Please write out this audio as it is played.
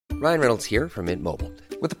Ryan Reynolds here from Mint Mobile.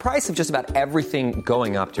 With the price of just about everything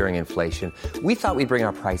going up during inflation, we thought we'd bring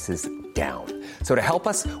our prices down. So to help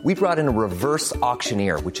us, we brought in a reverse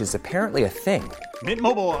auctioneer, which is apparently a thing. Mint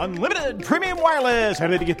Mobile Unlimited Premium Wireless. How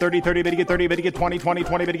to get 30, 30, bit to get 30, bit to get 20, 20,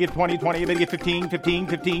 20, bit to get 20, 20, bit to get 15, 15,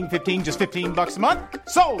 15, 15, just $15 a month?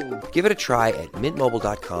 Sold! Give it a try at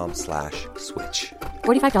mintmobile.com/switch.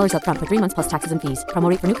 $45 up front for 3 months plus taxes and fees. Promo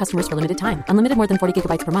rate for new customers for limited time. Unlimited more than 40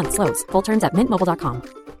 gigabytes per month. Slows full terms at mintmobile.com.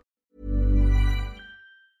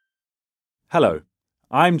 Hello,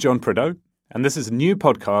 I'm John Prideaux, and this is a new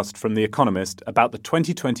podcast from The Economist about the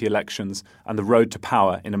 2020 elections and the road to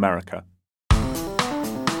power in America.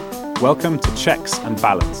 Welcome to Checks and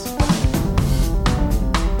Balance.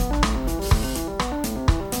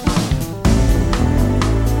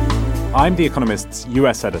 I'm The Economist's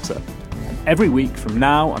US editor. Every week from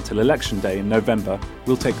now until Election Day in November,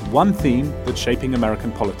 we'll take one theme that's shaping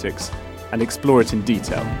American politics and explore it in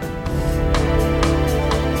detail.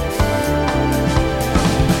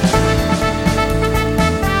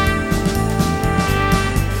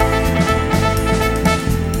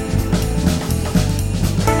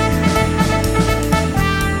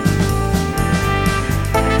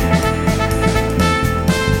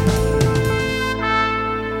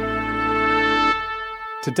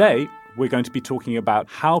 Today, we're going to be talking about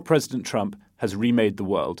how President Trump has remade the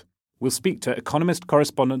world. We'll speak to Economist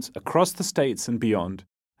correspondents across the states and beyond,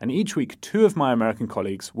 and each week two of my American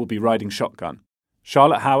colleagues will be riding shotgun,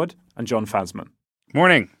 Charlotte Howard and John Fasman.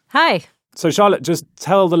 Morning. Hi. So Charlotte, just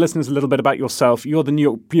tell the listeners a little bit about yourself. You're the New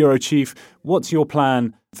York bureau chief. What's your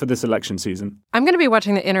plan for this election season? I'm going to be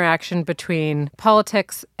watching the interaction between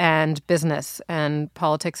politics and business and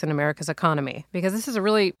politics in America's economy, because this is a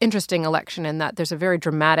really interesting election in that there's a very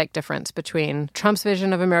dramatic difference between Trump's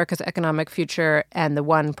vision of America's economic future and the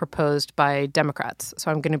one proposed by Democrats. So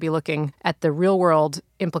I'm going to be looking at the real-world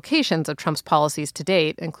implications of Trump's policies to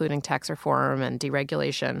date, including tax reform and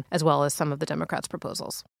deregulation, as well as some of the Democrats'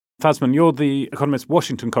 proposals. Fasman, you're the Economist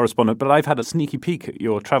Washington correspondent, but I've had a sneaky peek at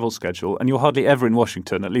your travel schedule, and you're hardly ever in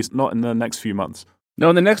Washington, at least not in the next few months. No,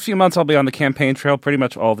 in the next few months, I'll be on the campaign trail pretty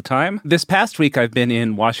much all the time. This past week, I've been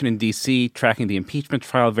in Washington, D.C., tracking the impeachment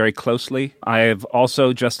trial very closely. I have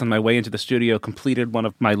also, just on my way into the studio, completed one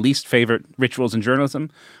of my least favorite rituals in journalism,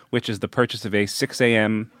 which is the purchase of a 6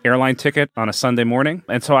 a.m. airline ticket on a Sunday morning.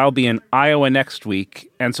 And so I'll be in Iowa next week.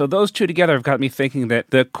 And so those two together have got me thinking that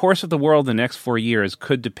the course of the world in the next 4 years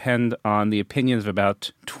could depend on the opinions of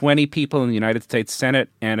about 20 people in the United States Senate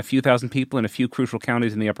and a few thousand people in a few crucial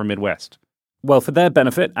counties in the upper Midwest. Well, for their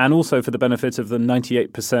benefit, and also for the benefit of the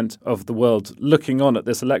 98% of the world looking on at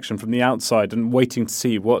this election from the outside and waiting to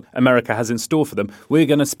see what America has in store for them, we're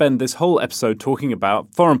going to spend this whole episode talking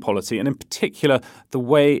about foreign policy, and in particular, the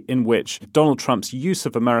way in which Donald Trump's use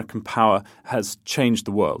of American power has changed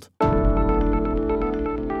the world.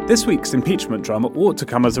 This week's impeachment drama ought to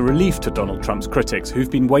come as a relief to Donald Trump's critics,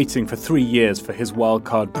 who've been waiting for 3 years for his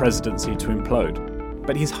wildcard presidency to implode.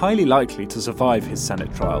 But he's highly likely to survive his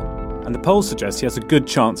Senate trial, and the polls suggest he has a good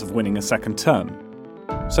chance of winning a second term.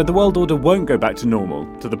 So the world order won't go back to normal,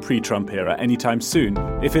 to the pre-Trump era, anytime soon,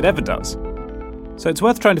 if it ever does. So it's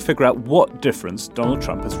worth trying to figure out what difference Donald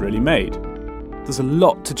Trump has really made. There's a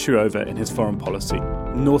lot to chew over in his foreign policy.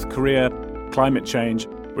 North Korea, climate change,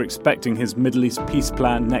 we're expecting his Middle East peace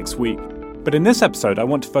plan next week. But in this episode, I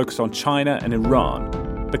want to focus on China and Iran,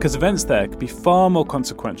 because events there could be far more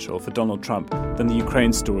consequential for Donald Trump than the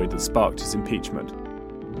Ukraine story that sparked his impeachment.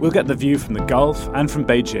 We'll get the view from the Gulf and from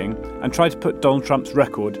Beijing and try to put Donald Trump's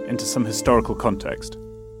record into some historical context.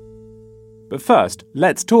 But first,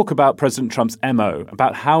 let's talk about President Trump's MO,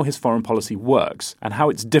 about how his foreign policy works and how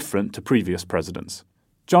it's different to previous presidents.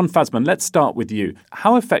 John Fasman, let's start with you.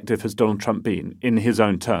 How effective has Donald Trump been in his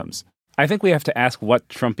own terms? I think we have to ask what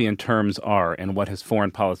Trumpian terms are and what his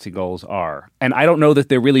foreign policy goals are. And I don't know that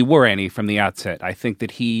there really were any from the outset. I think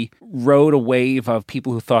that he rode a wave of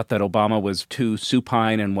people who thought that Obama was too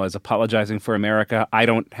supine and was apologizing for America. I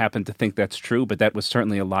don't happen to think that's true, but that was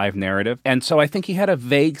certainly a live narrative. And so I think he had a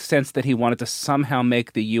vague sense that he wanted to somehow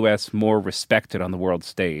make the U.S. more respected on the world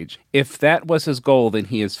stage. If that was his goal, then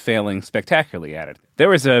he is failing spectacularly at it. There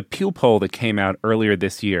was a Pew poll that came out earlier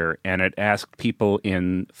this year, and it asked people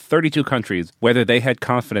in 32 countries whether they had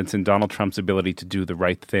confidence in Donald Trump's ability to do the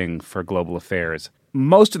right thing for global affairs.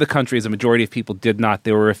 Most of the countries, a majority of people did not.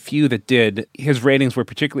 There were a few that did. His ratings were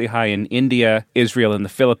particularly high in India, Israel, and the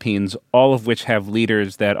Philippines, all of which have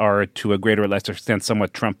leaders that are, to a greater or lesser extent,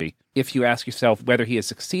 somewhat Trumpy. If you ask yourself whether he has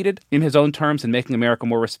succeeded in his own terms in making America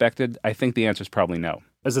more respected, I think the answer is probably no.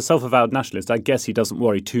 As a self-avowed nationalist, I guess he doesn't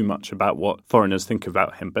worry too much about what foreigners think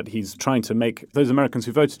about him, but he's trying to make those Americans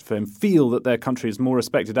who voted for him feel that their country is more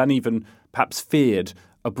respected and even perhaps feared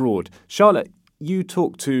abroad. Charlotte, you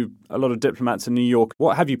talk to a lot of diplomats in New York.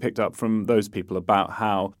 What have you picked up from those people about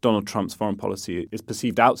how Donald Trump's foreign policy is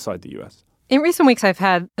perceived outside the US? In recent weeks, I've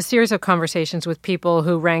had a series of conversations with people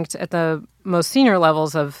who ranked at the most senior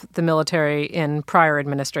levels of the military in prior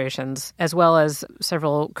administrations, as well as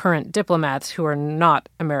several current diplomats who are not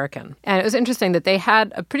American. And it was interesting that they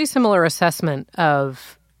had a pretty similar assessment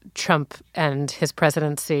of Trump and his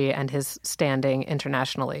presidency and his standing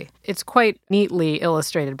internationally. It's quite neatly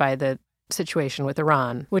illustrated by the situation with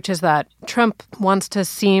Iran, which is that Trump wants to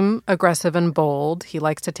seem aggressive and bold. He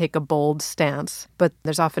likes to take a bold stance, but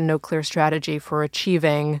there's often no clear strategy for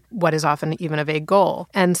achieving what is often even a vague goal.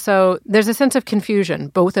 And so there's a sense of confusion,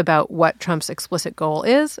 both about what Trump's explicit goal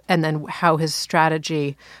is and then how his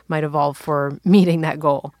strategy might evolve for meeting that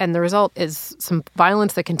goal. And the result is some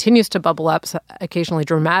violence that continues to bubble up, occasionally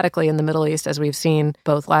dramatically in the Middle East, as we've seen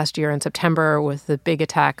both last year in September with the big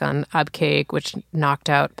attack on Abqaiq, which knocked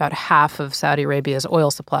out about half of Saudi Arabia's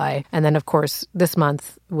oil supply. And then, of course, this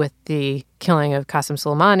month with the killing of Qasem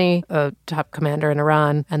Soleimani, a top commander in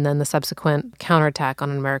Iran, and then the subsequent counterattack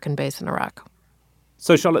on an American base in Iraq.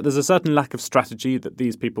 So, Charlotte, there's a certain lack of strategy that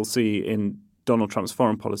these people see in Donald Trump's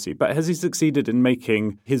foreign policy, but has he succeeded in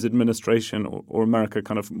making his administration or America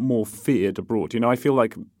kind of more feared abroad? You know, I feel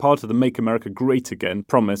like part of the Make America Great Again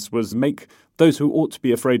promise was make those who ought to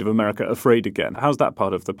be afraid of America afraid again. How's that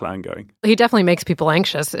part of the plan going? He definitely makes people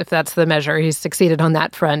anxious, if that's the measure. He's succeeded on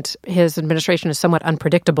that front. His administration is somewhat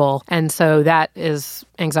unpredictable, and so that is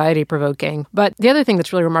anxiety-provoking. But the other thing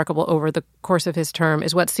that's really remarkable over the course of his term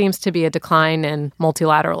is what seems to be a decline in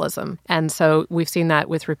multilateralism. And so we've seen that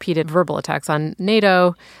with repeated verbal attacks on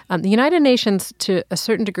NATO. The United Nations, to a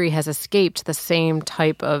certain degree, has escaped the same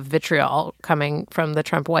type of vitriol coming from the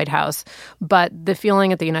Trump White House. But the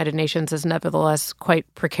feeling at the United Nations is nevertheless quite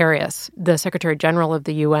precarious. The Secretary General of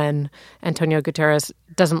the UN, Antonio Guterres,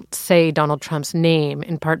 doesn't say Donald Trump's name,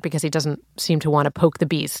 in part because he doesn't seem to want to poke the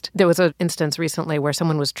beast. There was an instance recently where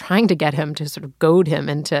someone was trying to get him to sort of goad him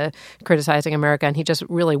into criticizing America, and he just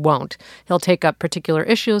really won't. He'll take up particular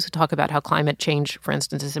issues, talk about how climate change, for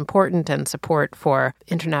instance, is important, and support for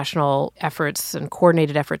international efforts and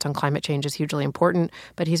coordinated efforts on climate change is hugely important,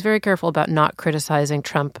 but he's very careful about not criticizing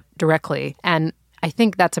Trump directly. And I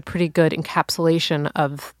think that's a pretty good encapsulation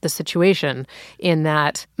of the situation, in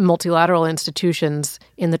that multilateral institutions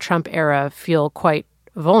in the Trump era feel quite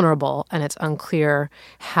vulnerable, and it's unclear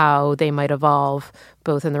how they might evolve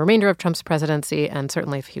both in the remainder of Trump's presidency and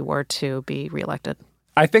certainly if he were to be reelected.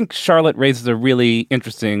 I think Charlotte raises a really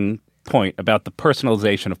interesting point about the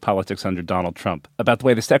personalization of politics under Donald Trump, about the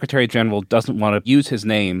way the Secretary General doesn't want to use his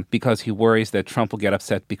name because he worries that Trump will get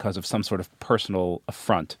upset because of some sort of personal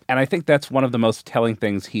affront. And I think that's one of the most telling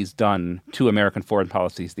things he's done to American foreign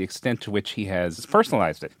policy, is the extent to which he has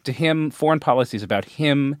personalized it. To him, foreign policy is about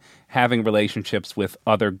him having relationships with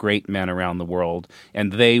other great men around the world,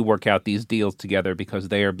 and they work out these deals together because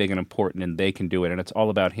they are big and important and they can do it, and it's all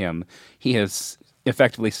about him. He has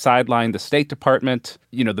effectively sidelined the State Department.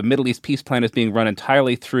 You know, the Middle East peace plan is being run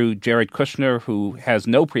entirely through Jared Kushner, who has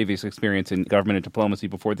no previous experience in government and diplomacy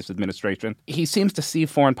before this administration. He seems to see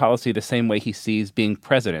foreign policy the same way he sees being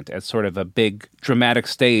president, as sort of a big dramatic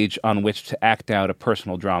stage on which to act out a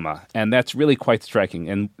personal drama. And that's really quite striking.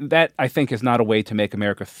 And that, I think, is not a way to make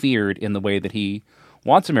America feared in the way that he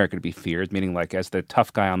wants America to be feared, meaning like as the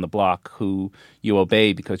tough guy on the block who you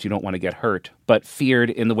obey because you don't want to get hurt, but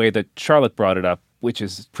feared in the way that Charlotte brought it up, which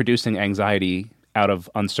is producing anxiety out of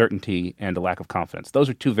uncertainty and a lack of confidence. Those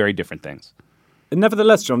are two very different things.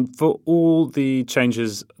 Nevertheless, John, for all the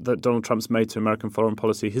changes that Donald Trump's made to American foreign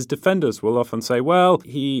policy, his defenders will often say, well,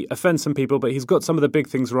 he offends some people, but he's got some of the big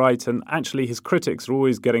things right. And actually, his critics are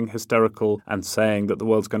always getting hysterical and saying that the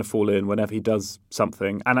world's going to fall in whenever he does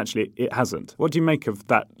something. And actually, it hasn't. What do you make of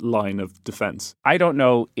that line of defense? I don't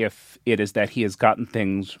know if it is that he has gotten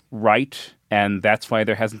things right and that's why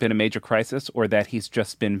there hasn't been a major crisis, or that he's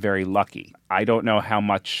just been very lucky. I don't know how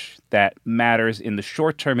much that matters in the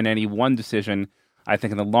short term in any one decision. I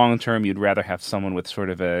think in the long term, you'd rather have someone with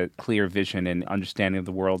sort of a clear vision and understanding of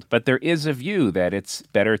the world. But there is a view that it's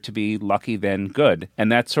better to be lucky than good.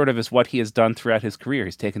 And that sort of is what he has done throughout his career.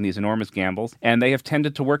 He's taken these enormous gambles, and they have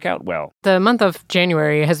tended to work out well. The month of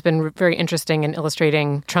January has been very interesting in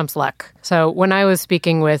illustrating Trump's luck. So when I was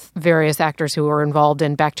speaking with various actors who were involved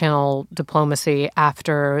in back-channel diplomacy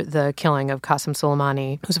after the killing of Qasem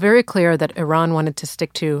Soleimani, it was very clear that Iran wanted to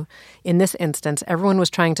stick to, in this instance, everyone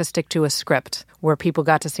was trying to stick to a script where where people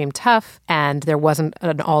got to seem tough and there wasn't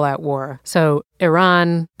an all-out war. So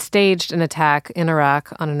Iran staged an attack in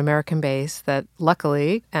Iraq on an American base that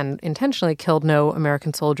luckily and intentionally killed no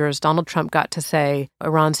American soldiers. Donald Trump got to say,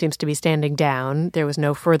 Iran seems to be standing down. There was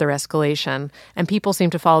no further escalation. And people seem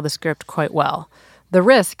to follow the script quite well. The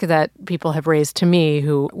risk that people have raised to me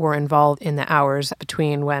who were involved in the hours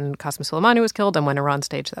between when Qasem Soleimani was killed and when Iran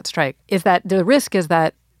staged that strike is that the risk is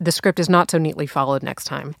that the script is not so neatly followed next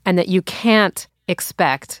time, and that you can't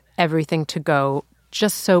expect everything to go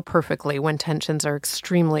just so perfectly when tensions are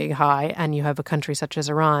extremely high and you have a country such as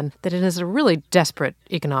Iran, that it is a really desperate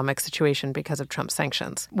economic situation because of Trump's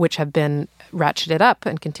sanctions, which have been ratcheted up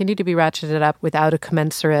and continue to be ratcheted up without a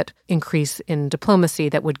commensurate increase in diplomacy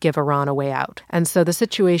that would give Iran a way out. And so the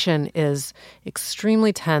situation is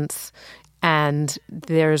extremely tense, and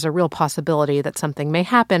there's a real possibility that something may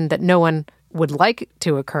happen that no one would like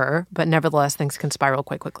to occur, but nevertheless things can spiral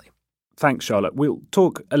quite quickly. Thanks, Charlotte. We'll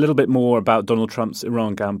talk a little bit more about Donald Trump's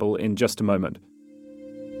Iran gamble in just a moment.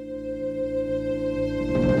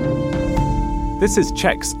 This is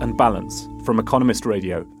Checks and Balance from Economist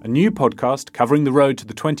Radio, a new podcast covering the road to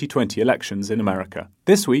the 2020 elections in America.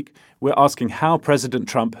 This week, we're asking how President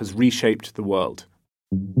Trump has reshaped the world.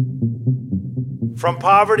 From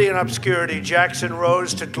poverty and obscurity, Jackson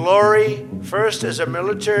rose to glory, first as a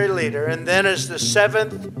military leader and then as the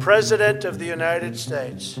 7th President of the United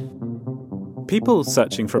States. People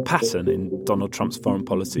searching for a pattern in Donald Trump's foreign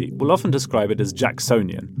policy will often describe it as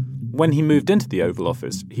Jacksonian. When he moved into the Oval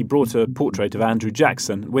Office, he brought a portrait of Andrew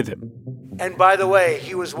Jackson with him. And by the way,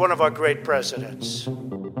 he was one of our great presidents.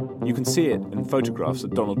 You can see it in photographs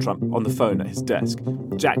of Donald Trump on the phone at his desk.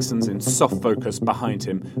 Jackson's in soft focus behind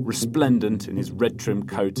him, resplendent in his red trim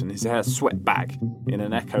coat and his hair swept back in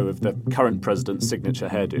an echo of the current president's signature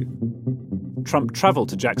hairdo. Trump travelled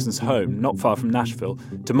to Jackson's home, not far from Nashville,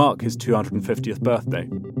 to mark his 250th birthday.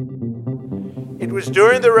 It was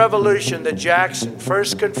during the Revolution that Jackson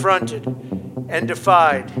first confronted and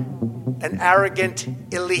defied an arrogant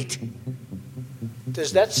elite.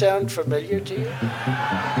 Does that sound familiar to you?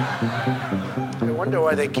 I wonder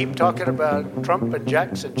why they keep talking about Trump and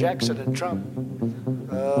Jackson, Jackson and Trump.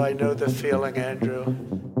 Oh, I know the feeling, Andrew.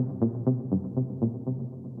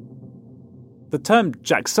 The term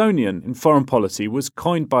Jacksonian in foreign policy was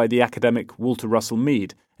coined by the academic Walter Russell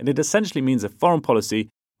Mead, and it essentially means a foreign policy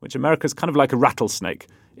which America's kind of like a rattlesnake.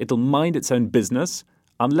 It'll mind its own business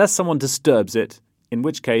unless someone disturbs it, in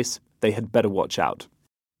which case they had better watch out.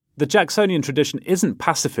 The Jacksonian tradition isn't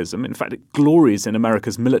pacifism. In fact, it glories in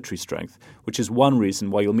America's military strength, which is one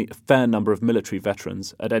reason why you'll meet a fair number of military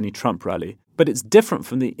veterans at any Trump rally. But it's different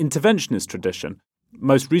from the interventionist tradition,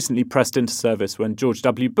 most recently pressed into service when George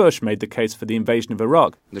W. Bush made the case for the invasion of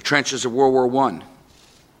Iraq. In the trenches of World War I,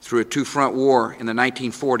 through a two-front war in the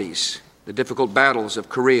 1940s, the difficult battles of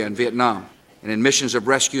Korea and Vietnam, and in missions of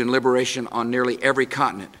rescue and liberation on nearly every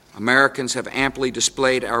continent, Americans have amply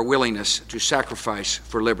displayed our willingness to sacrifice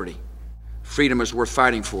for liberty. Freedom is worth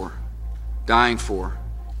fighting for, dying for,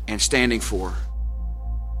 and standing for.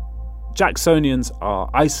 Jacksonians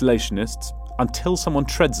are isolationists until someone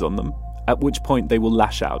treads on them, at which point they will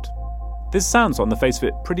lash out. This sounds, on the face of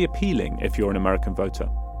it, pretty appealing if you're an American voter.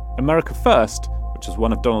 America First, which is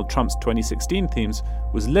one of Donald Trump's 2016 themes,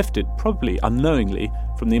 was lifted, probably unknowingly,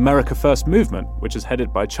 from the America First movement, which is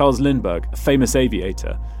headed by Charles Lindbergh, a famous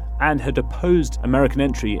aviator, and had opposed American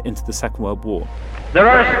entry into the Second World War. There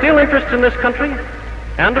are still interests in this country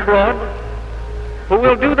and abroad who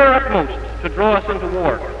will do their utmost to draw us into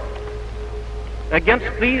war. Against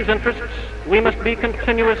these interests, we must be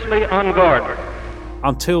continuously on guard.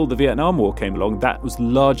 Until the Vietnam War came along, that was the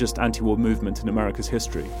largest anti-war movement in America's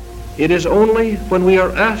history. It is only when we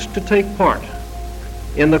are asked to take part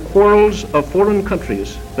in the quarrels of foreign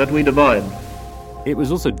countries that we divide. It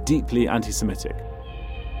was also deeply anti-Semitic.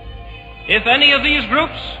 If any of these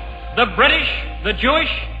groups, the British, the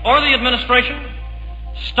Jewish, or the administration,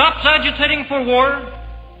 stops agitating for war,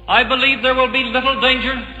 I believe there will be little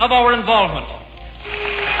danger of our involvement.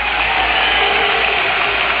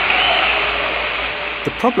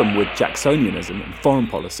 The problem with Jacksonianism in foreign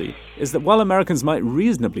policy is that while Americans might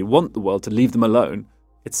reasonably want the world to leave them alone,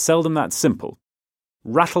 it's seldom that simple.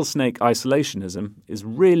 Rattlesnake isolationism is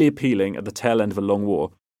really appealing at the tail end of a long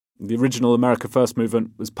war. The original America First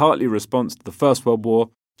movement was partly a response to the First World War.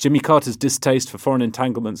 Jimmy Carter's distaste for foreign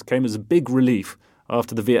entanglements came as a big relief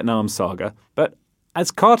after the Vietnam saga. But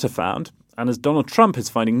as Carter found, and as Donald Trump is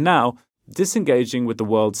finding now, disengaging with the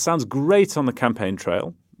world sounds great on the campaign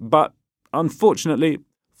trail, but unfortunately,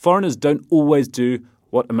 foreigners don't always do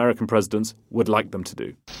what American presidents would like them to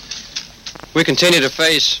do. We continue to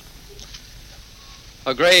face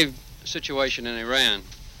a grave situation in Iran,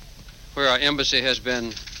 where our embassy has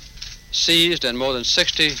been seized and more than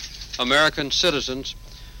 60 American citizens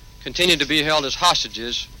continue to be held as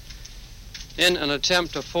hostages in an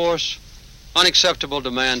attempt to force unacceptable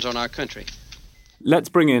demands on our country. Let's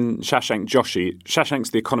bring in Shashank Joshi.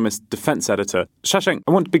 Shashank's The Economist defense editor. Shashank,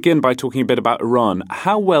 I want to begin by talking a bit about Iran.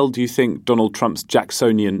 How well do you think Donald Trump's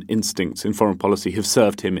Jacksonian instincts in foreign policy have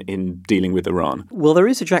served him in dealing with Iran? Well, there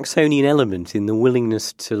is a Jacksonian element in the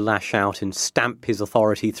willingness to lash out and stamp his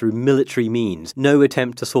authority through military means. No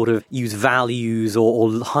attempt to sort of use values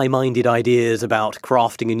or high-minded ideas about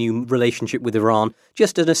crafting a new relationship with Iran.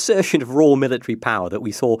 Just an assertion of raw military power that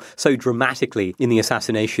we saw so dramatically in the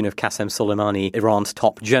assassination of Qasem Soleimani, Iran's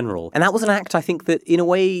top general. And that was an act, I think, that in a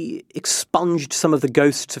way expunged some of the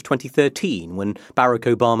ghosts of 2013 when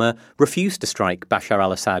Barack Obama refused to strike Bashar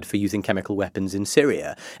al-Assad for using chemical weapons in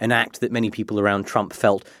Syria, an act that many people around Trump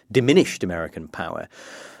felt diminished American power.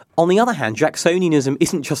 On the other hand, Jacksonianism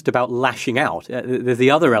isn't just about lashing out. There's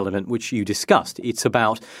the other element which you discussed. It's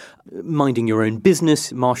about minding your own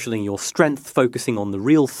business, marshalling your strength, focusing on the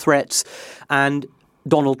real threats. And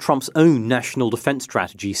Donald Trump's own national defense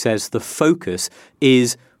strategy says the focus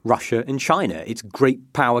is Russia and China. It's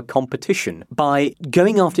great power competition. By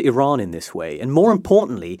going after Iran in this way, and more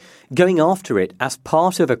importantly, going after it as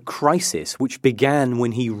part of a crisis which began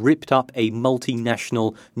when he ripped up a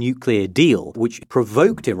multinational nuclear deal, which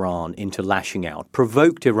provoked Iran into lashing out,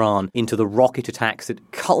 provoked Iran into the rocket attacks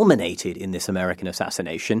that culminated in this American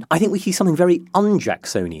assassination, I think we see something very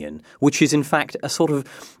un-Jacksonian, which is in fact a sort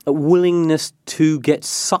of a willingness to get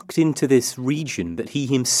sucked into this region that he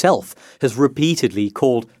himself has repeatedly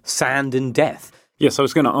called sand and death. Yes, I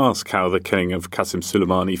was going to ask how the killing of Qasem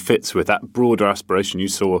Soleimani fits with that broader aspiration you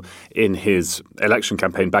saw in his election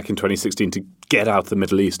campaign back in 2016 to get out of the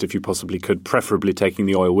Middle East if you possibly could, preferably taking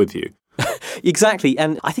the oil with you. Exactly.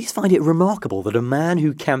 And I just find it remarkable that a man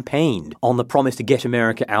who campaigned on the promise to get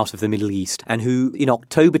America out of the Middle East and who in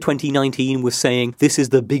October 2019 was saying this is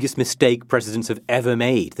the biggest mistake presidents have ever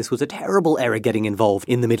made. This was a terrible error getting involved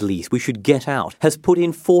in the Middle East. We should get out. Has put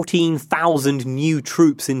in 14,000 new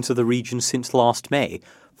troops into the region since last May.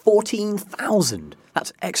 14,000.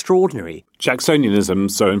 That's extraordinary. Jacksonianism,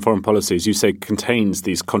 so in foreign policy, as you say, contains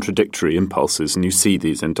these contradictory impulses, and you see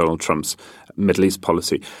these in Donald Trump's Middle East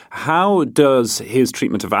policy. How does his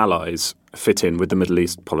treatment of allies fit in with the Middle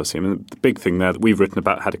East policy? I mean, the big thing there that we've written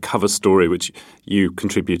about, had a cover story which you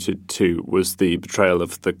contributed to, was the betrayal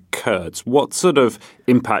of the Kurds. What sort of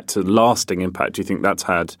impact, lasting impact, do you think that's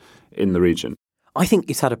had in the region? I think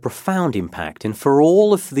it's had a profound impact, and for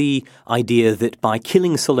all of the idea that by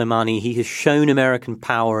killing Soleimani he has shown American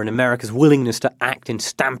power and America's willingness to act and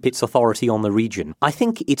stamp its authority on the region, I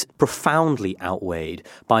think it's profoundly outweighed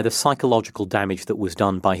by the psychological damage that was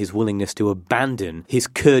done by his willingness to abandon his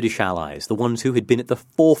Kurdish allies, the ones who had been at the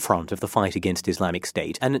forefront of the fight against Islamic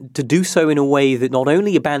State, and to do so in a way that not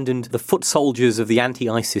only abandoned the foot soldiers of the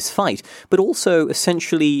anti-ISIS fight, but also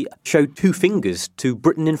essentially showed two fingers to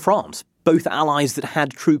Britain and France, both allies that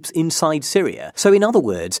had troops inside Syria. So in other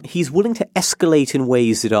words, he's willing to escalate in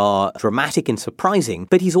ways that are dramatic and surprising,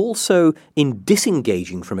 but he's also, in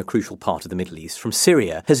disengaging from a crucial part of the Middle East, from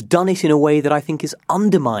Syria, has done it in a way that I think has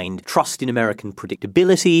undermined trust in American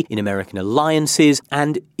predictability, in American alliances.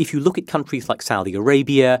 And if you look at countries like Saudi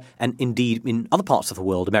Arabia, and indeed in other parts of the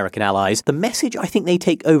world, American allies, the message I think they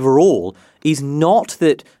take overall is not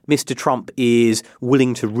that Mr. Trump is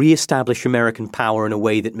willing to re-establish American power in a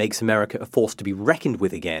way that makes America a force to be reckoned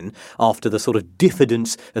with again after the sort of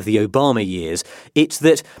diffidence of the Obama years. It's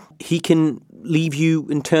that he can leave you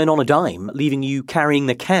and turn on a dime, leaving you carrying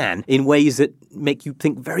the can in ways that make you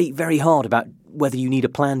think very, very hard about whether you need a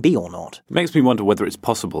plan B or not. It makes me wonder whether it's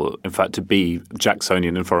possible, in fact, to be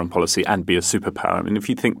Jacksonian in foreign policy and be a superpower. I mean, if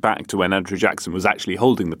you think back to when Andrew Jackson was actually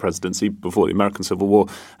holding the presidency before the American Civil War,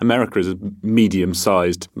 America is a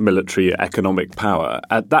medium-sized military economic power.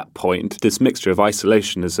 At that point, this mixture of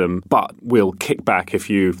isolationism, but we'll kick back if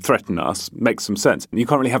you threaten us, makes some sense. You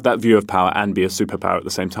can't really have that view of power and be a superpower at the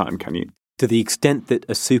same time, can you? To the extent that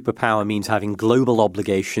a superpower means having global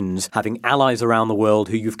obligations, having allies around the world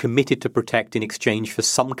who you've committed to protect in exchange for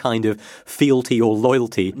some kind of fealty or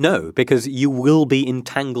loyalty, no, because you will be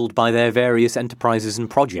entangled by their various enterprises and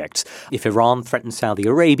projects. If Iran threatens Saudi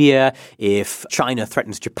Arabia, if China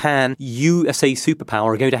threatens Japan, you as a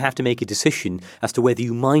superpower are going to have to make a decision as to whether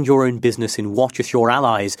you mind your own business and watch as your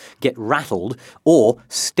allies get rattled, or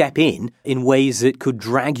step in ways that could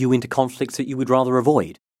drag you into conflicts that you would rather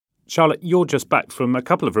avoid. Charlotte, you're just back from a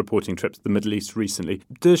couple of reporting trips to the Middle East recently.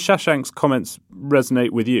 Does Shashank's comments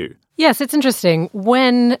resonate with you? Yes, it's interesting.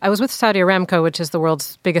 When I was with Saudi Aramco, which is the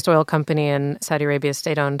world's biggest oil company and Saudi Arabia's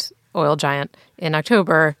state-owned oil giant, in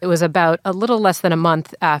October, it was about a little less than a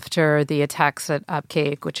month after the attacks at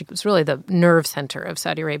Abqaiq, which was really the nerve center of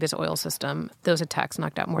Saudi Arabia's oil system. Those attacks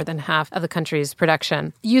knocked out more than half of the country's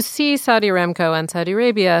production. You see Saudi Aramco and Saudi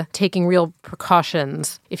Arabia taking real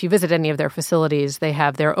precautions. If you visit any of their facilities, they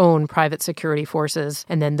have their own private security forces,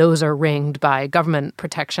 and then those are ringed by government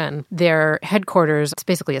protection. Their headquarters, it's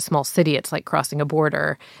basically a small city. It's like crossing a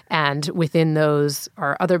border. And within those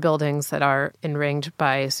are other buildings that are enringed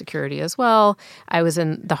by security as well. I was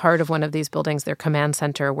in the heart of one of these buildings, their command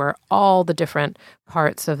center, where all the different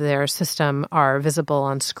parts of their system are visible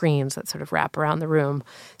on screens that sort of wrap around the room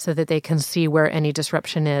so that they can see where any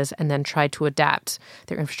disruption is and then try to adapt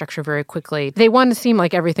their infrastructure very quickly. They want to seem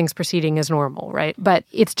like everything's proceeding as normal, right? But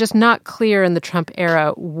it's just not clear in the Trump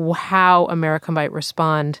era how America might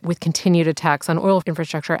respond with continued attacks on oil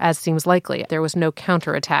infrastructure, as seems likely. There was no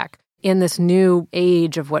counterattack. In this new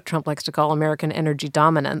age of what Trump likes to call American energy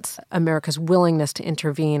dominance, America's willingness to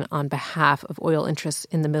intervene on behalf of oil interests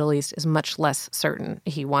in the Middle East is much less certain.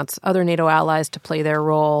 He wants other NATO allies to play their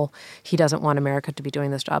role. He doesn't want America to be doing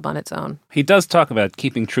this job on its own. He does talk about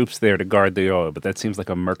keeping troops there to guard the oil, but that seems like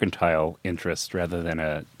a mercantile interest rather than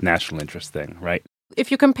a national interest thing, right? If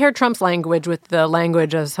you compare Trump's language with the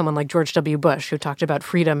language of someone like George W. Bush, who talked about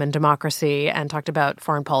freedom and democracy and talked about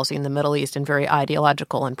foreign policy in the Middle East in very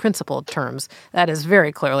ideological and principled terms, that is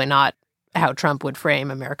very clearly not how Trump would frame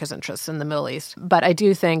America's interests in the Middle East. But I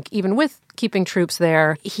do think, even with keeping troops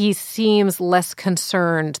there, he seems less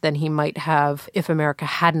concerned than he might have if America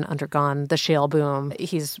hadn't undergone the shale boom.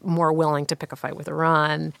 He's more willing to pick a fight with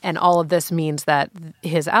Iran. And all of this means that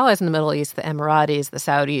his allies in the Middle East, the Emiratis, the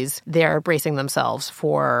Saudis, they're bracing themselves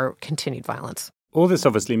for continued violence. All this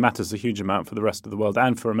obviously matters a huge amount for the rest of the world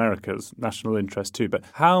and for America's national interest too. But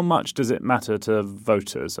how much does it matter to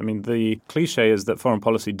voters? I mean, the cliche is that foreign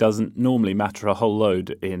policy doesn't normally matter a whole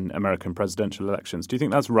load in American presidential elections. Do you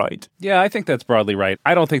think that's right? Yeah, I think that's broadly right.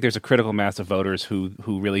 I don't think there's a critical mass of voters who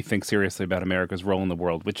really think seriously about America's role in the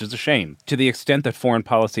world, which is a shame. To the extent that foreign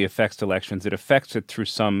policy affects elections, it affects it through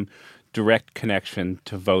some direct connection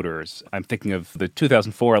to voters. I'm thinking of the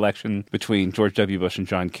 2004 election between George W. Bush and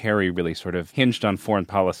John Kerry really sort of hinged on foreign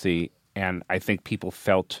policy. And I think people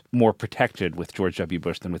felt more protected with George W.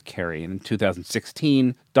 Bush than with Kerry. And in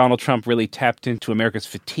 2016, Donald Trump really tapped into America's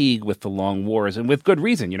fatigue with the long wars, and with good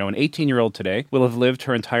reason. You know, an 18-year-old today will have lived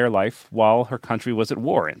her entire life while her country was at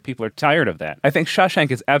war, and people are tired of that. I think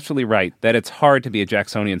Shashank is absolutely right that it's hard to be a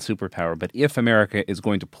Jacksonian superpower, but if America is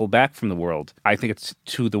going to pull back from the world, I think it's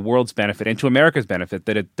to the world's benefit and to America's benefit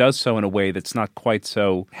that it does so in a way that's not quite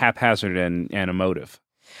so haphazard and emotive.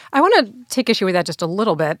 I want to take issue with that just a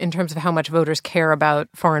little bit in terms of how much voters care about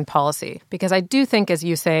foreign policy, because I do think, as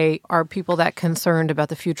you say, are people that concerned about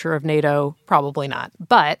the future of NATO? Probably not.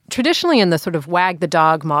 But traditionally in the sort of wag the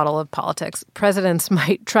dog model of politics, presidents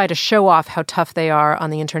might try to show off how tough they are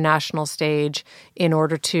on the international stage in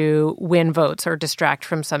order to win votes or distract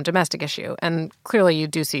from some domestic issue. And clearly you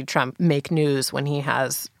do see Trump make news when he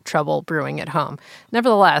has trouble brewing at home.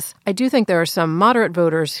 Nevertheless, I do think there are some moderate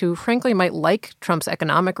voters who frankly might like Trump's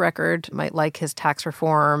economic record, might like his tax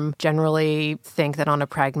reform, generally think that on a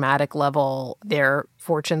pragmatic level, their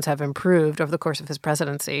fortunes have improved over the course of his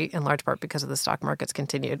presidency, in large part because of the stock market's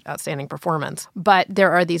continued outstanding performance. But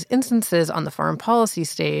there are these instances on the foreign policy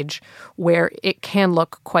stage where it can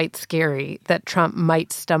look quite scary that Trump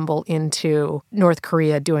might stumble into North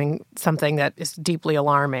Korea doing something that is deeply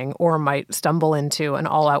alarming, or might stumble into an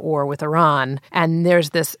all-out war with Iran. And there's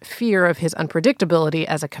this fear of his unpredictability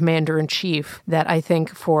as a commander-in-chief that I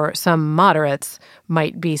think for some moderates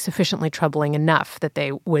might be sufficiently troubling enough that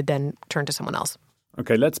they would then turn to someone else.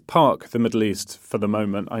 Okay, let's park the Middle East for the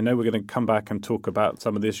moment. I know we're going to come back and talk about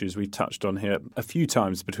some of the issues we touched on here a few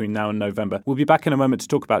times between now and November. We'll be back in a moment to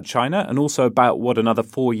talk about China and also about what another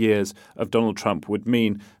 4 years of Donald Trump would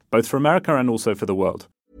mean, both for America and also for the world.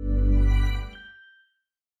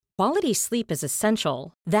 Quality sleep is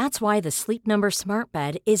essential. That's why the Sleep Number Smart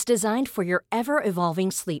Bed is designed for your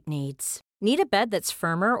ever-evolving sleep needs. Need a bed that's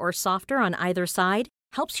firmer or softer on either side?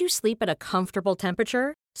 Helps you sleep at a comfortable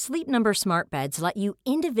temperature? Sleep Number Smart Beds let you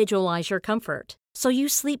individualize your comfort, so you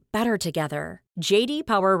sleep better together. J.D.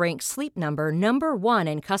 Power ranks Sleep Number #1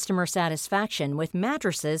 in customer satisfaction with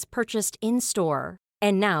mattresses purchased in-store.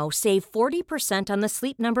 And now save 40% on the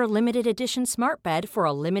Sleep Number Limited Edition Smart Bed for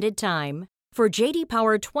a limited time. For J.D.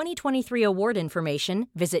 Power 2023 award information,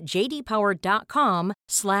 visit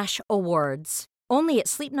jdpower.com/awards. Only at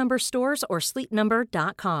Sleep Number stores or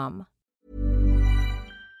sleepnumber.com.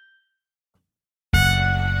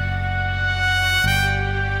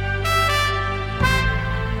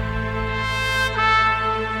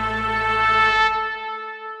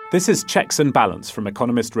 This is Checks and Balance from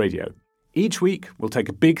Economist Radio. Each week, we'll take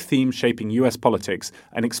a big theme shaping US politics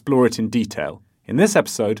and explore it in detail. In this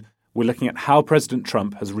episode, we're looking at how President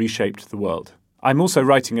Trump has reshaped the world. I'm also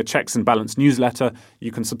writing a Checks and Balance newsletter.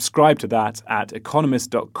 You can subscribe to that at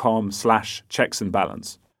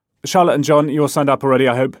economist.com/checksandbalance. Charlotte and John, you're signed up already,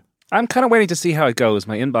 I hope? I'm kind of waiting to see how it goes.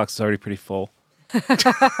 My inbox is already pretty full.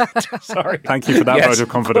 Sorry. Thank you for that vote of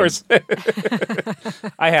confidence.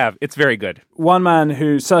 I have. It's very good. One man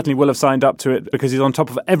who certainly will have signed up to it because he's on top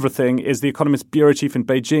of everything is The Economist bureau chief in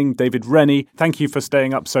Beijing, David Rennie. Thank you for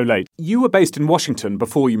staying up so late. You were based in Washington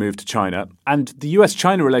before you moved to China, and the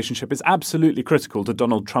US-China relationship is absolutely critical to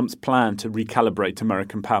Donald Trump's plan to recalibrate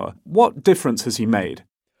American power. What difference has he made?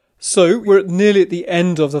 So we're nearly at the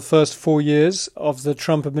end of the first 4 years of the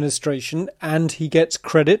Trump administration, and he gets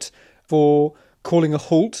credit for calling a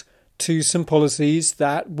halt to some policies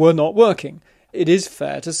that were not working. It is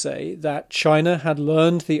fair to say that China had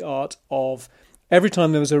learned the art of every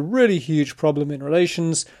time there was a really huge problem in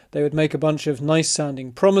relations, they would make a bunch of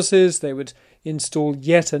nice-sounding promises, they would install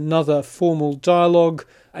yet another formal dialogue,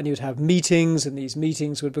 and you would have meetings, and these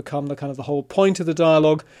meetings would become the whole point of the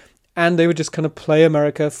dialogue, and they would just kind of play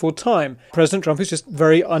America for time. President Trump is just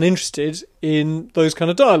very uninterested in those kind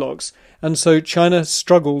of dialogues. And so China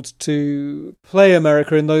struggled to play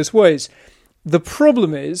America in those ways. The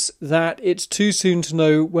problem is that it's too soon to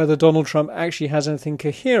know whether Donald Trump actually has anything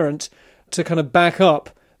coherent to kind of back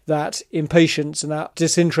up that impatience and that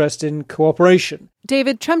disinterest in cooperation.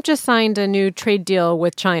 David, Trump just signed a new trade deal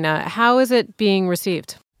with China. How is it being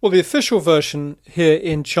received? Well, the official version here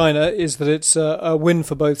in China is that it's a win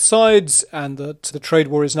for both sides and that the trade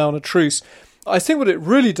war is now on a truce. I think what it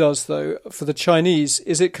really does, though, for the Chinese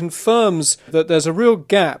is it confirms that there's a real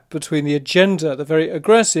gap between the agenda, the very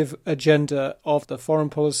aggressive agenda of the foreign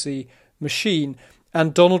policy machine,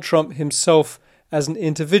 and Donald Trump himself as an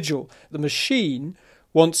individual. The machine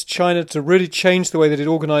wants China to really change the way that it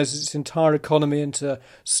organizes its entire economy and to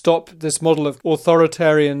stop this model of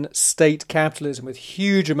authoritarian state capitalism with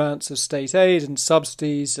huge amounts of state aid and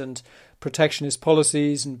subsidies and protectionist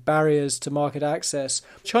policies and barriers to market access.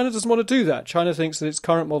 China doesn't want to do that. China thinks that its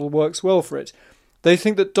current model works well for it. They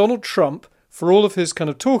think that Donald Trump, for all of his kind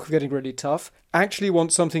of talk of getting really tough, actually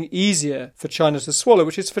wants something easier for China to swallow,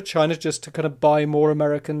 which is for China just to kind of buy more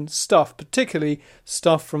American stuff, particularly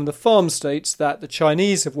stuff from the farm states that the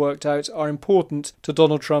Chinese have worked out are important to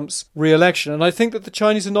Donald Trump's re-election. And I think that the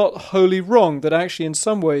Chinese are not wholly wrong, that actually in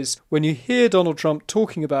some ways, when you hear Donald Trump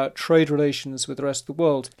talking about trade relations with the rest of the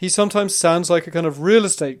world, he sometimes sounds like a kind of real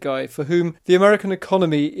estate guy for whom the American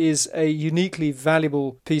economy is a uniquely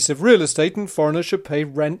valuable piece of real estate and foreigners should pay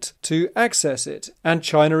rent to access it. And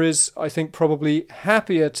China is, I think, probably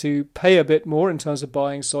happier to pay a bit more in terms of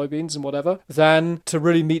buying soybeans and whatever than to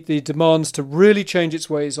really meet the demands to really change its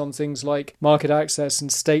ways on things like market access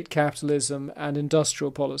and state capitalism and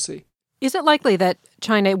industrial policy. Is it likely that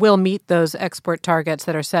China will meet those export targets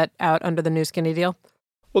that are set out under the new skinny deal?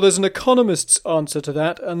 Well, there's an economist's answer to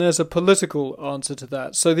that, and there's a political answer to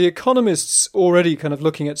that. So the economists already kind of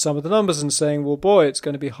looking at some of the numbers and saying, well, boy, it's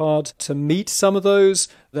going to be hard to meet some of those.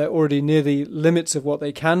 They're already near the limits of what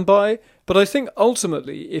they can buy. But I think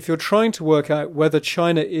ultimately, if you're trying to work out whether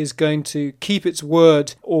China is going to keep its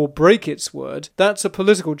word or break its word, that's a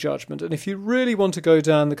political judgment. And if you really want to go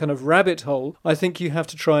down the kind of rabbit hole, I think you have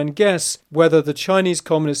to try and guess whether the Chinese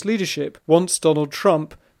Communist leadership wants Donald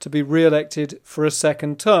Trump to be re-elected for a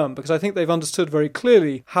second term, because I think they've understood very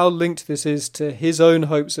clearly how linked this is to his own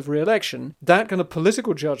hopes of re-election. That kind of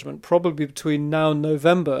political judgment, probably between now and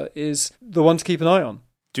November, is the one to keep an eye on.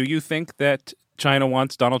 Do you think that China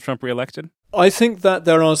wants Donald Trump re-elected? I think that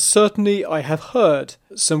there are certainly, I have heard,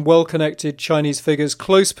 some well-connected Chinese figures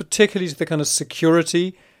close particularly to the kind of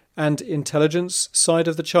security and intelligence side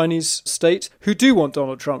of the Chinese state who do want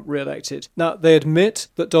Donald Trump re-elected. Now, they admit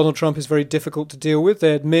that Donald Trump is very difficult to deal with.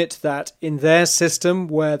 They admit that in their system,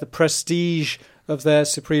 where the prestige of their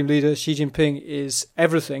supreme leader, Xi Jinping, is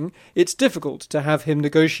everything, it's difficult to have him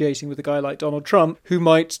negotiating with a guy like Donald Trump who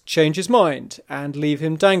might change his mind and leave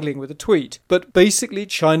him dangling with a tweet. But basically,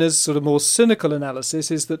 China's sort of more cynical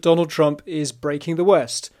analysis is that Donald Trump is breaking the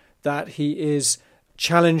West, that he is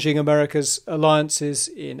challenging America's alliances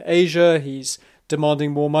in Asia. He's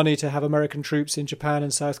demanding more money to have American troops in Japan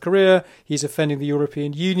and South Korea. He's offending the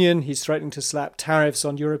European Union. He's threatening to slap tariffs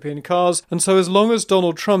on European cars. And so as long as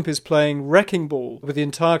Donald Trump is playing wrecking ball with the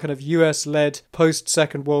entire kind of US-led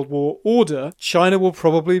post-Second World War order, China will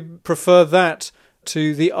probably prefer that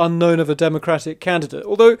to the unknown of a Democratic candidate.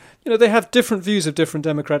 Although, they have different views of different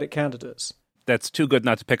Democratic candidates. that's too good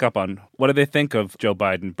not to pick up on. What do they think of Joe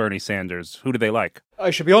Biden, Bernie Sanders? Who do they like? I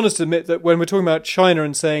should be honest to admit that when we're talking about China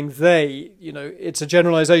and saying they, it's a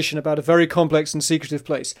generalization about a very complex and secretive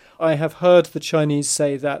place. I have heard the Chinese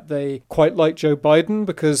say that they quite like Joe Biden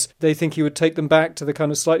because they think he would take them back to the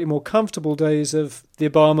kind of slightly more comfortable days of the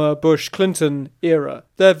Obama, Bush, Clinton era.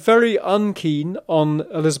 They're very unkeen on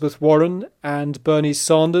Elizabeth Warren and Bernie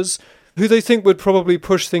Sanders, who they think would probably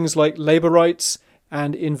push things like labor rights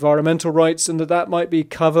and environmental rights, and that might be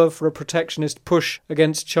cover for a protectionist push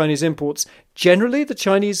against Chinese imports. Generally, the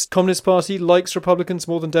Chinese Communist Party likes Republicans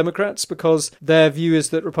more than Democrats because their view is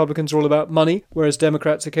that Republicans are all about money, whereas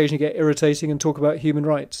Democrats occasionally get irritating and talk about human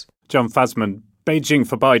rights. John Fasman, Beijing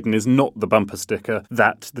for Biden is not the bumper sticker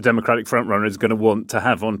that the Democratic frontrunner is going to want to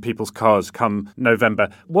have on people's cars come November.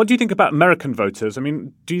 What do you think about American voters? I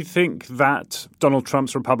mean, do you think that Donald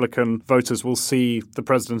Trump's Republican voters will see the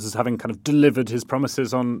president as having kind of delivered his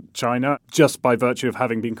promises on China just by virtue of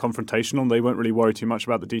having been confrontational? They won't really worry too much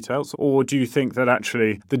about the details? Or do you think that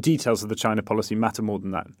actually the details of the China policy matter more than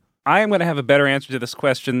that? I am going to have a better answer to this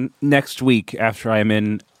question next week after I am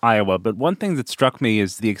in Iowa. But one thing that struck me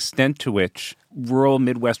is the extent to which rural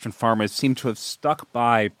Midwestern farmers seem to have stuck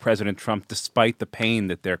by President Trump despite the pain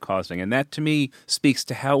that they're causing. And that, to me, speaks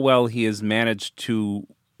to how well he has managed to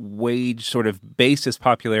base his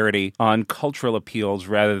popularity on cultural appeals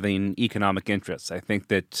rather than economic interests. I think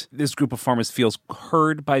that this group of farmers feels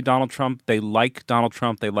heard by Donald Trump. They like Donald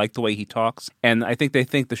Trump. They like the way he talks. And I think they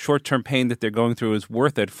think the short-term pain that they're going through is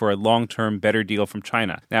worth it for a long-term better deal from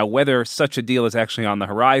China. Now, whether such a deal is actually on the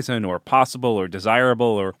horizon or possible or desirable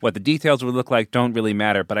or what the details would look like don't really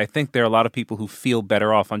matter. But I think there are a lot of people who feel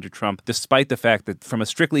better off under Trump, despite the fact that from a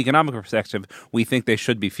strictly economic perspective, we think they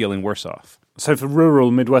should be feeling worse off. So for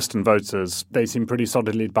rural Midwestern voters, they seem pretty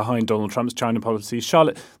solidly behind Donald Trump's China policy.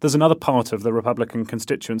 Charlotte, there's another part of the Republican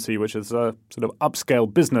constituency, which is a sort of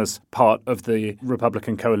upscale business part of the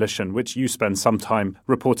Republican coalition, which you spend some time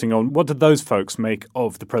reporting on. What do those folks make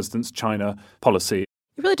of the president's China policy?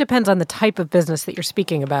 It really depends on the type of business that you're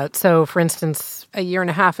speaking about. So, for instance, a year and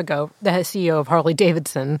a half ago, the CEO of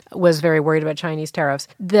Harley-Davidson was very worried about Chinese tariffs.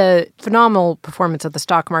 The phenomenal performance of the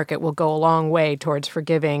stock market will go a long way towards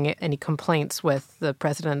forgiving any complaints with the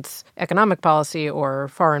president's economic policy or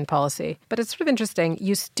foreign policy. But it's sort of interesting.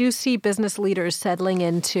 You do see business leaders settling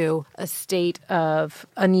into a state of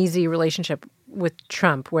uneasy relationship with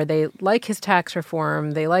Trump, where they like his tax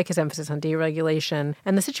reform, they like his emphasis on deregulation,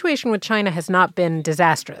 and the situation with China has not been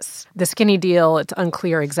disastrous. The skinny deal, it's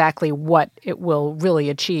unclear exactly what it will really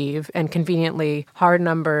achieve, and conveniently, hard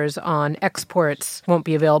numbers on exports won't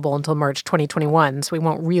be available until March 2021, so we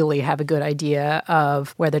won't really have a good idea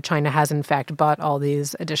of whether China has in fact bought all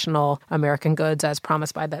these additional American goods as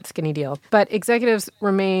promised by that skinny deal. But executives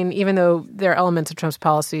remain, even though there are elements of Trump's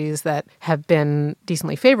policies that have been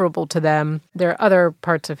decently favorable to them, there are other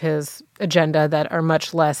parts of his agenda that are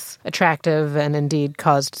much less attractive and indeed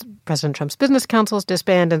caused President Trump's business councils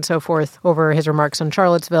disband and so forth over his remarks on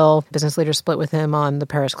Charlottesville. Business leaders split with him on the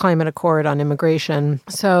Paris Climate Accord, on immigration.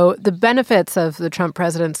 So the benefits of the Trump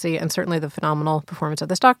presidency and certainly the phenomenal performance of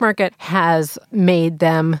the stock market has made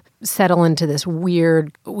them settle into this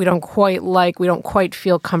weird, we don't quite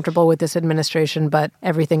feel comfortable with this administration, but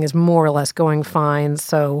everything is more or less going fine,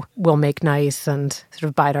 so we'll make nice and sort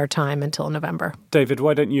of bide our time until November. David,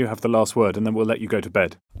 why don't you have the last word and then we'll let you go to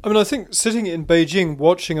bed? I mean, I think sitting in Beijing,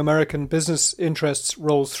 watching American business interests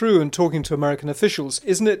roll through and talking to American officials,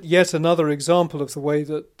 isn't it yet another example of the way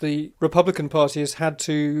that the Republican Party has had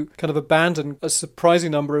to kind of abandon a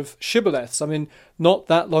surprising number of shibboleths? I mean, not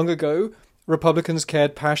that long ago, Republicans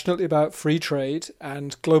cared passionately about free trade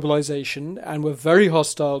and globalization and were very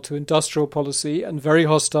hostile to industrial policy and very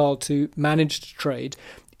hostile to managed trade.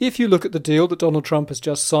 If you look at the deal that Donald Trump has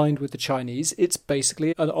just signed with the Chinese, it's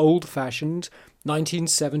basically an old-fashioned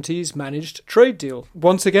 1970s managed trade deal.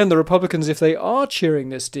 Once again, the Republicans, if they are cheering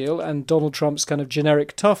this deal and Donald Trump's kind of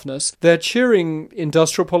generic toughness, they're cheering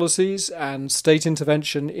industrial policies and state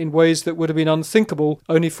intervention in ways that would have been unthinkable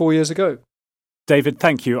only 4 years ago. David,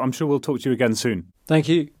 thank you. I'm sure we'll talk to you again soon. Thank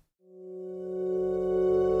you.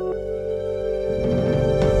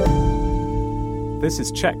 This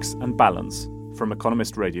is Checks and Balance from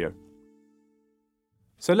Economist Radio.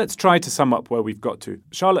 So let's try to sum up where we've got to.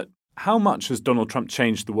 Charlotte, how much has Donald Trump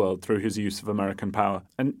changed the world through his use of American power?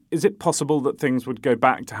 And is it possible that things would go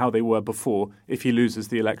back to how they were before if he loses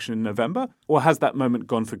the election in November? Or has that moment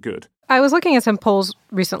gone for good? I was looking at some polls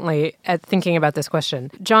recently at thinking about this question.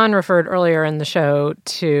 John referred earlier in the show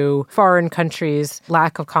to foreign countries'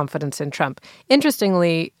 lack of confidence in Trump.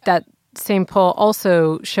 Interestingly, that same poll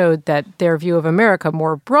also showed that their view of America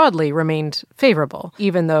more broadly remained favorable.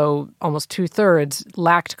 Even though almost 2/3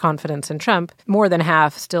 lacked confidence in Trump, more than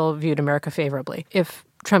half still viewed America favorably. If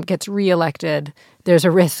Trump gets reelected, there's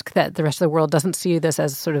a risk that the rest of the world doesn't see this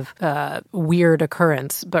as sort of a weird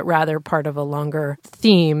occurrence, but rather part of a longer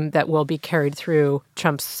theme that will be carried through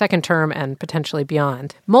Trump's second term and potentially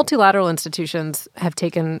beyond. Multilateral institutions have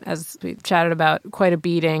taken, as we've chatted about, quite a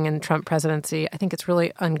beating in Trump presidency. I think it's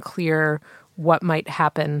really unclear what might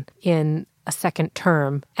happen in a second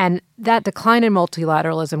term. And that decline in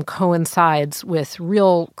multilateralism coincides with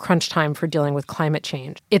real crunch time for dealing with climate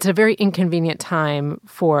change. It's a very inconvenient time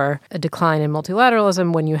for a decline in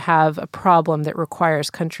multilateralism when you have a problem that requires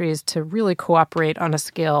countries to really cooperate on a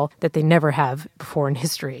scale that they never have before in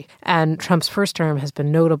history. And Trump's first term has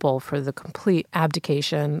been notable for the complete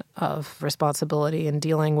abdication of responsibility in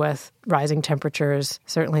dealing with rising temperatures.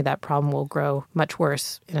 Certainly that problem will grow much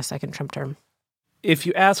worse in a second Trump term. If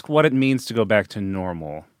you ask what it means to go back to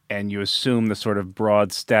normal, and you assume the sort of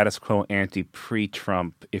broad status quo ante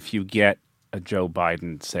pre-Trump, if you get a Joe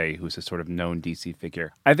Biden, say, who's a sort of known DC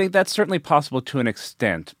figure, I think that's certainly possible to an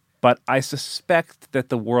extent. But I suspect that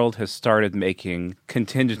the world has started making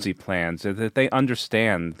contingency plans, that they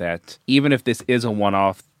understand that even if this is a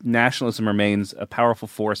one-off, nationalism remains a powerful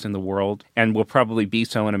force in the world and will probably be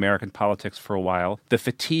so in American politics for a while. The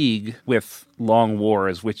fatigue with long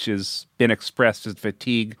wars, which has been expressed as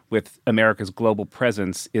fatigue with America's global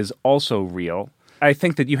presence, is also real. I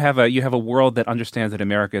think that you have a world that understands that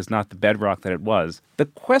America is not the bedrock that it was. The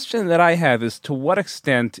question that I have is, to what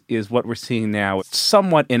extent is what we're seeing now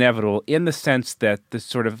somewhat inevitable, in the sense that the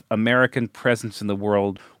sort of American presence in the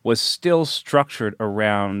world was still structured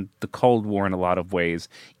around the Cold War in a lot of ways,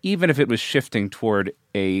 even if it was shifting toward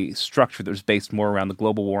a structure that was based more around the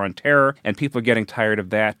global war on terror, and people are getting tired of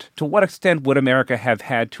that. To what extent would America have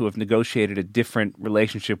had to have negotiated a different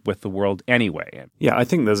relationship with the world anyway? Yeah, I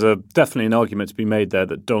think there's definitely an argument to be made there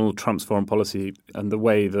that Donald Trump's foreign policy and the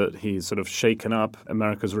way that he's sort of shaken up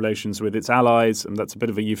America's relations with its allies, and that's a bit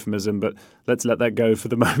of a euphemism, but let's let that go for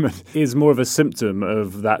the moment, is more of a symptom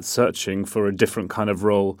of that searching for a different kind of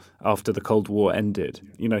role after the Cold War ended.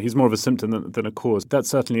 You know, he's more of a symptom than a cause. That's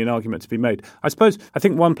certainly an argument to be made. I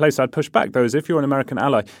think one place I'd push back, though, is if you're an American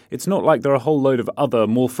ally, it's not like there are a whole load of other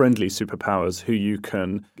more friendly superpowers who you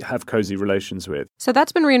can have cozy relations with. So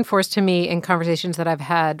that's been reinforced to me in conversations that I've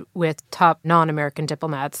had with top non-American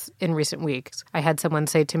diplomats in recent weeks. I had someone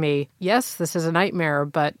say to me, yes, this is a nightmare,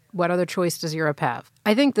 but what other choice does Europe have?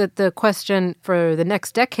 I think that the question for the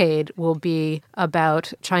next decade will be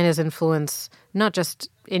about China's influence, not just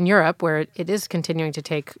in Europe, where it is continuing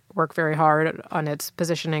to work very hard on its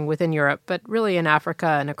positioning within Europe, but really in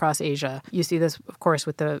Africa and across Asia. You see this, of course,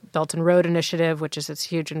 with the Belt and Road Initiative, which is its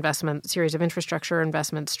huge series of infrastructure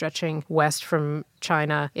investments stretching west from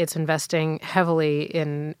China. It's investing heavily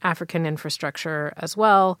in African infrastructure as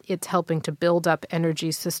well. It's helping to build up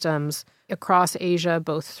energy systems across Asia,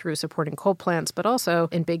 both through supporting coal plants, but also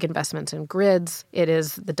in big investments in grids. It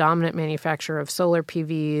is the dominant manufacturer of solar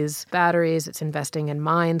PVs, batteries. It's investing in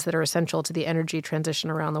mines that are essential to the energy transition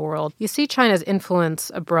around the world. You see China's influence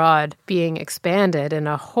abroad being expanded in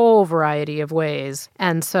a whole variety of ways.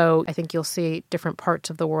 And so I think you'll see different parts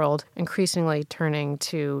of the world increasingly turning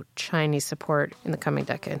to Chinese support in the coming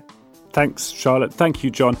decade. Thanks, Charlotte. Thank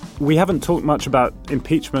you, John. We haven't talked much about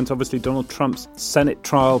impeachment. Obviously, Donald Trump's Senate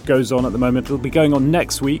trial goes on at the moment. It'll be going on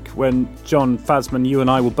next week when John Fasman, you and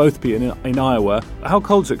I will both be in Iowa. How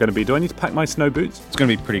cold is it going to be? Do I need to pack my snow boots? It's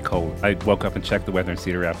going to be pretty cold. I woke up and checked the weather in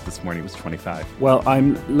Cedar Rapids this morning. It was 25. Well,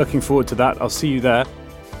 I'm looking forward to that. I'll see you there.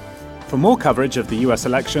 For more coverage of the US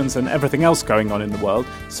elections and everything else going on in the world,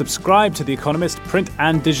 subscribe to The Economist print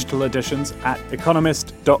and digital editions at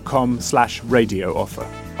economist.com/radio offer.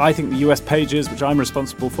 I think the US pages, which I'm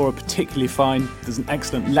responsible for, are particularly fine. There's an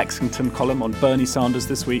excellent Lexington column on Bernie Sanders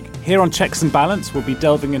this week. Here on Checks and Balance, we'll be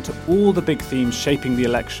delving into all the big themes shaping the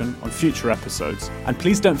election on future episodes. And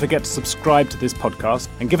please don't forget to subscribe to this podcast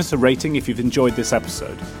and give us a rating if you've enjoyed this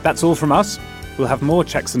episode. That's all from us. We'll have more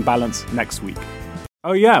Checks and Balance next week.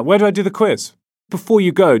 Oh yeah, where do I do the quiz? Before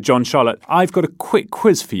you go, John, Charlotte, I've got a quick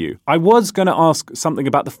quiz for you. I was going to ask something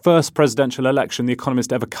about the first presidential election The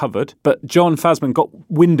Economist ever covered, but John Fasman got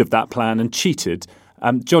wind of that plan and cheated.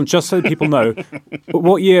 John, just so people know,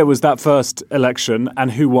 what year was that first election and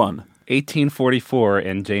who won? 1844,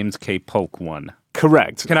 and James K. Polk won.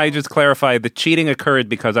 Correct. Can I just clarify, the cheating occurred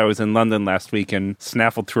because I was in London last week and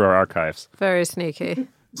snaffled through our archives. Very sneaky.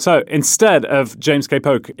 So instead of James K.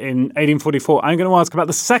 Polk in 1844, I'm going to ask about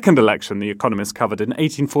the second election The Economist covered in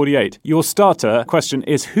 1848. Your starter question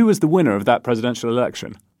is, who was the winner of that presidential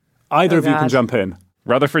election? Either of you can jump in.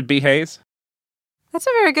 Rutherford B. Hayes? That's a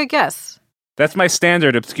very good guess. That's my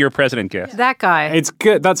standard obscure president guess. That guy. It's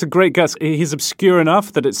good. That's a great guess. He's obscure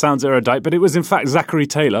enough that it sounds erudite, but it was in fact Zachary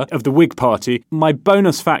Taylor of the Whig Party. My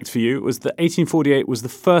bonus fact for you was that 1848 was the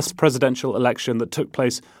first presidential election that took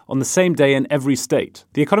place on the same day in every state.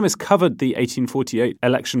 The Economist covered the 1848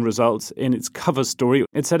 election results in its cover story.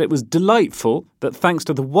 It said it was delightful that thanks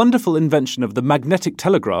to the wonderful invention of the magnetic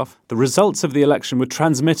telegraph, the results of the election were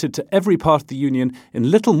transmitted to every part of the Union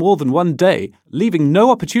in little more than one day, leaving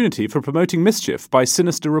no opportunity for promoting mischief by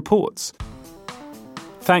sinister reports.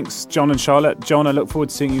 Thanks, John and Charlotte. John, I look forward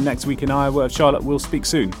to seeing you next week in Iowa. Charlotte, we'll speak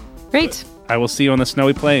soon. Great. I will see you on the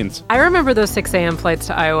snowy plains. I remember those 6 a.m. flights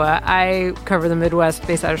to Iowa. I covered the Midwest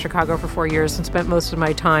based out of Chicago for 4 years and spent most of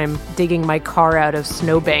my time digging my car out of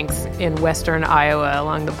snowbanks in western Iowa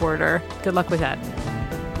along the border. Good luck with that.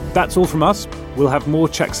 That's all from us. We'll have more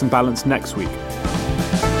Checks and Balance next week.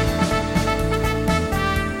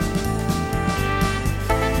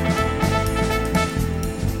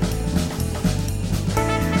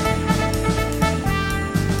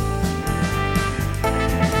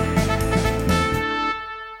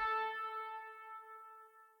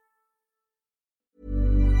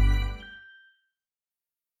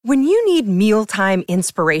 When you need mealtime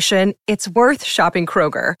inspiration, it's worth shopping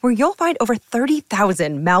Kroger, where you'll find over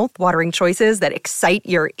 30,000 mouth-watering choices that excite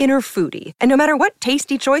your inner foodie. And no matter what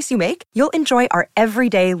tasty choice you make, you'll enjoy our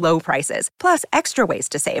everyday low prices, plus extra ways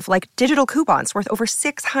to save, like digital coupons worth over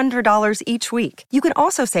 $600 each week. You can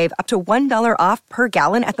also save up to $1 off per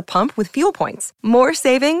gallon at the pump with fuel points. More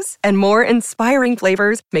savings and more inspiring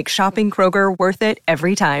flavors make shopping Kroger worth it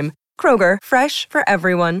every time. Kroger, fresh for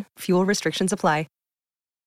everyone. Fuel restrictions apply.